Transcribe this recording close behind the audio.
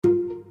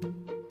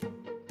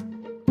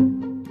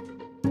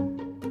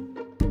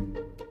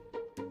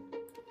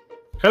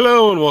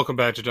Hello and welcome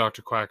back to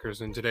Dr.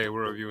 Quackers, and today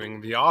we're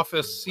reviewing The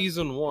Office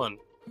Season 1,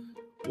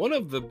 one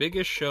of the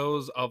biggest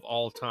shows of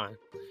all time.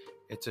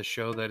 It's a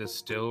show that is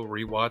still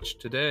rewatched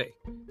today.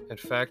 In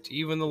fact,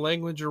 even the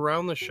language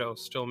around the show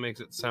still makes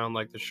it sound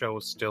like the show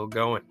is still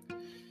going.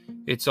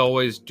 It's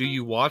always, do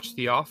you watch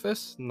The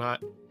Office?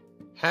 Not,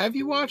 have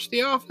you watched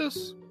The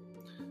Office?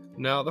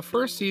 Now, the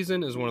first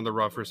season is one of the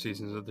rougher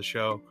seasons of the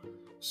show.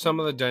 Some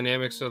of the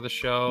dynamics of the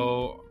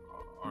show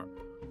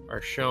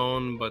are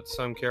shown, but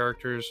some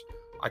characters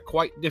are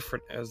quite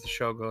different as the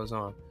show goes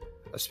on,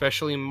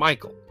 especially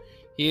Michael.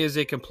 He is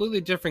a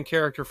completely different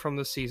character from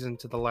the season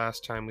to the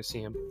last time we see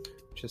him,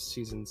 which is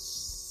season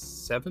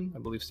 7, I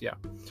believe. Yeah.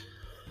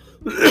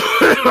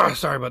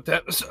 Sorry about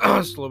that. Just a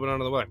little bit out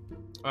of the way.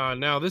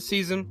 Now, this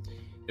season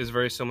is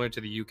very similar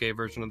to the UK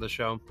version of the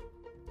show,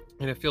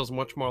 and it feels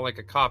much more like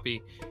a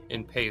copy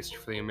and paste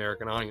for the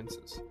American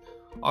audiences.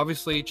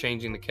 Obviously,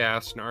 changing the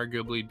cast and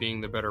arguably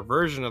being the better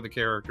version of the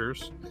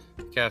characters.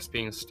 The cast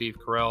being Steve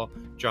Carell,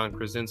 John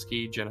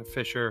Krasinski, Jenna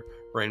Fisher,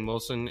 Rainn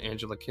Wilson,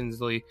 Angela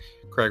Kinsley,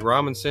 Craig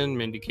Robinson,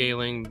 Mindy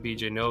Kaling,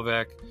 BJ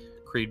Novak,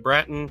 Creed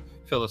Bratton,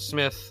 Phyllis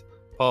Smith,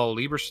 Paul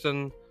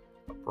Lieberstein,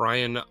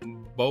 Brian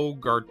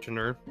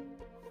Bogartner,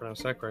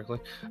 pronounced that correctly,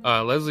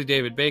 Leslie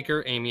David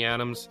Baker, Amy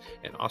Adams,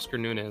 and Oscar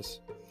Nunez.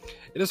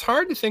 It is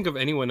hard to think of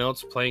anyone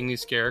else playing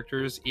these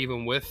characters,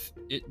 even with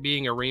it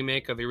being a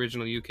remake of the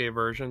original UK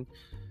version,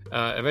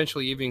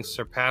 eventually even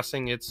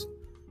surpassing its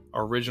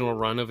original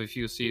run of a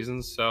few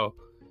seasons. So,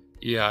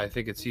 yeah, I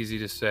think it's easy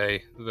to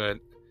say that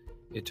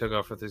it took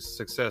off with its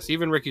success.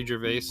 Even Ricky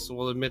Gervais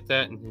will admit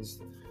that, and he's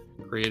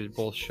created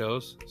both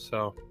shows.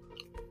 So,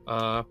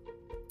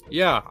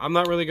 yeah, I'm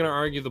not really going to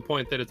argue the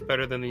point that it's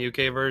better than the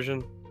UK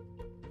version.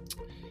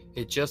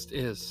 It just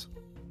is.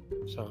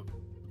 So,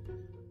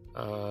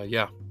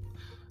 yeah.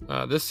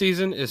 This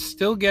season is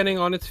still getting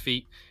on its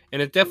feet,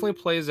 and it definitely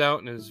plays out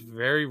and is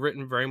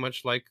written very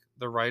much like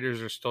the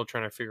writers are still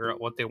trying to figure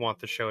out what they want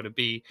the show to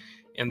be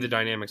and the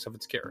dynamics of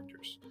its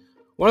characters.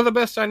 One of the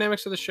best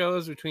dynamics of the show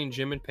is between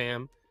Jim and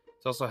Pam.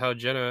 It's also how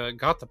Jenna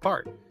got the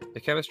part. The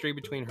chemistry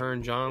between her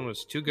and John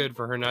was too good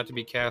for her not to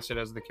be casted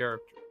as the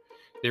character.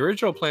 The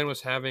original plan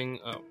was having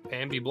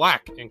Pam be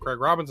black, and Craig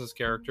Robinson's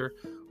character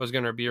was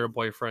going to be her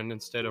boyfriend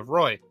instead of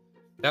Roy.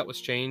 That was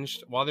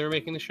changed while they were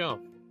making the show.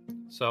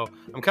 So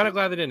I'm kind of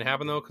glad that didn't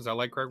happen though, because I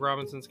like Craig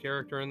Robinson's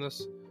character in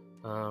this.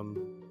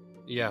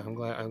 Yeah, I'm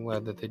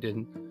glad that they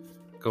didn't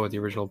go with the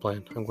original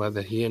plan. I'm glad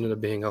that he ended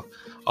up being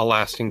a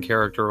lasting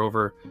character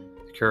over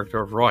the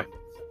character of Roy.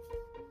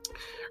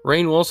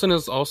 Rainn Wilson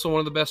is also one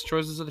of the best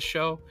choices of the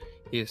show.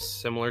 He is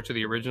similar to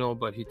the original,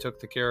 but he took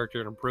the character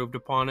and improved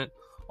upon it,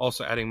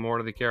 also adding more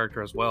to the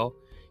character as well.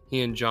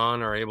 He and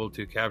John are able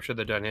to capture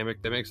the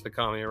dynamic that makes the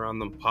comedy around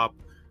them pop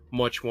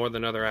much more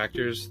than other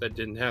actors that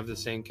didn't have the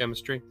same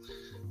chemistry.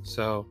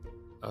 So,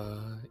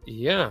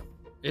 yeah,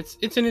 it's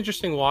an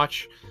interesting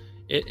watch.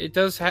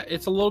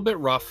 It's a little bit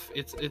rough.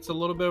 It's a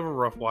little bit of a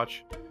rough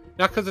watch.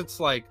 Not because it's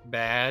like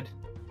bad.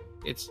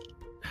 It's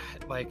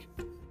like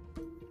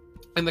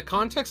in the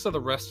context of the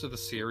rest of the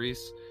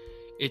series,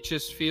 it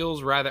just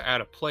feels rather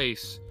out of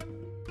place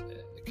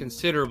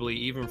considerably,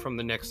 even from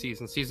the next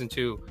season. Season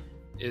 2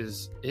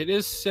 is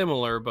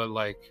similar, but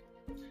like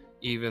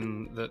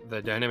even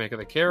the dynamic of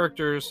the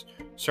characters,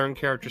 certain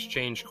characters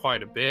change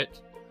quite a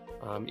bit.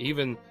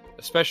 Even,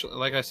 especially,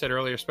 like I said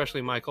earlier,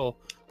 especially Michael.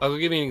 I'll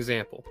give you an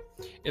example.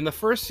 In the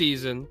first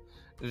season,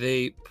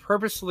 they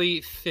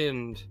purposely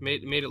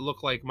made it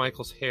look like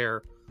Michael's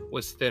hair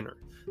was thinner.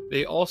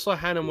 They also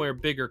had him wear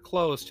bigger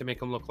clothes to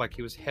make him look like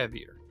he was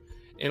heavier.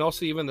 And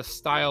also even the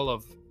style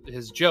of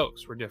his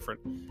jokes were different.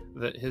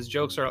 His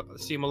jokes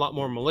seem a lot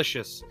more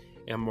malicious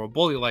and more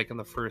bully-like in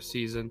the first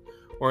season,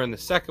 or in the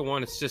second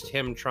one, it's just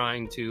him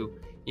trying to,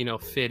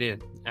 fit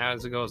in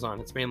as it goes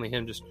on. It's mainly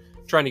him just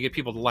trying to get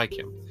people to like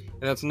him.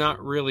 And that's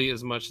not really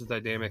as much the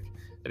dynamic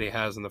that he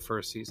has in the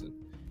first season.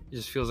 He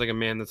just feels like a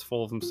man that's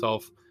full of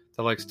himself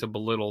that likes to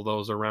belittle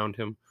those around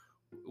him,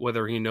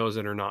 whether he knows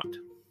it or not.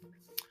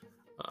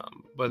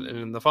 But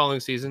in the following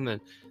season, then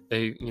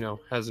they,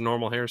 has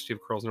normal hair. Steve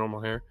Carell's normal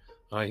hair.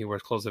 He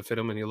wears clothes that fit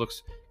him, and he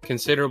looks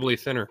considerably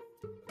thinner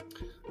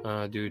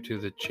due to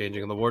the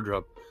changing of the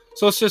wardrobe.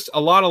 So it's just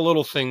a lot of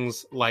little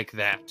things like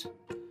that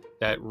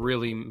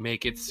really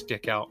make it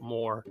stick out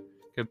more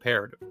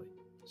comparatively.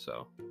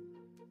 So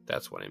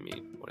that's what I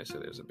mean when I say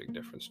there's a big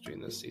difference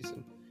between this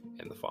season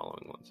and the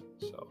following ones.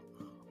 So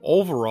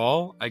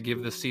overall, I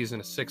give this season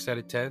a 6 out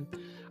of 10.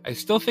 I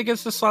still think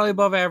it's a slightly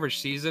above average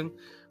season,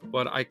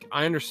 but I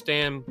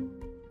understand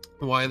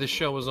why the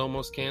show was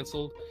almost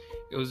canceled.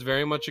 It was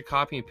very much a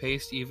copy and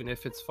paste, even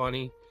if it's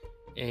funny,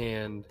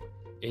 and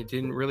it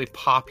didn't really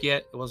pop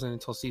yet. It wasn't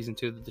until season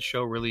 2 that the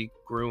show really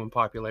grew in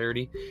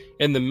popularity.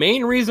 And the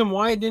main reason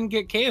why it didn't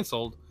get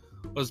canceled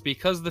was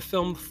because the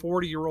film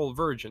 40-Year-Old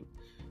Virgin.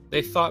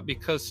 They thought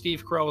because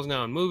Steve Carell was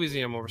now in movies and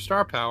he had more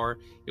star power,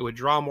 it would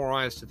draw more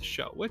eyes to the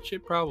show, which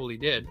it probably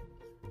did.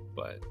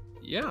 But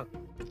yeah,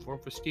 if it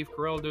weren't for Steve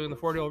Carell doing the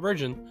 40-Year-Old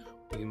Virgin,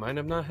 we might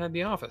have not had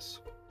The Office.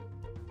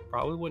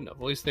 Probably wouldn't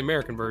have, at least the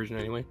American version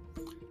anyway.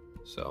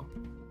 So,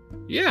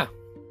 yeah,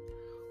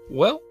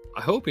 Well,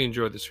 I hope you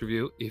enjoyed this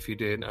review. If you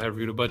did, I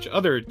reviewed a bunch of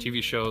other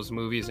TV shows,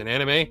 movies, and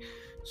anime,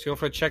 so feel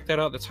free to check that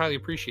out. That's highly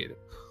appreciated.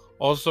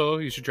 Also,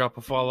 you should drop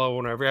a follow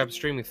whenever I'm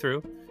streaming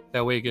through.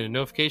 That way you get a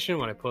notification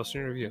when I post a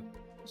new review.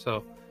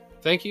 So,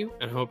 thank you,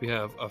 and I hope you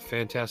have a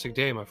fantastic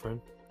day, my friend.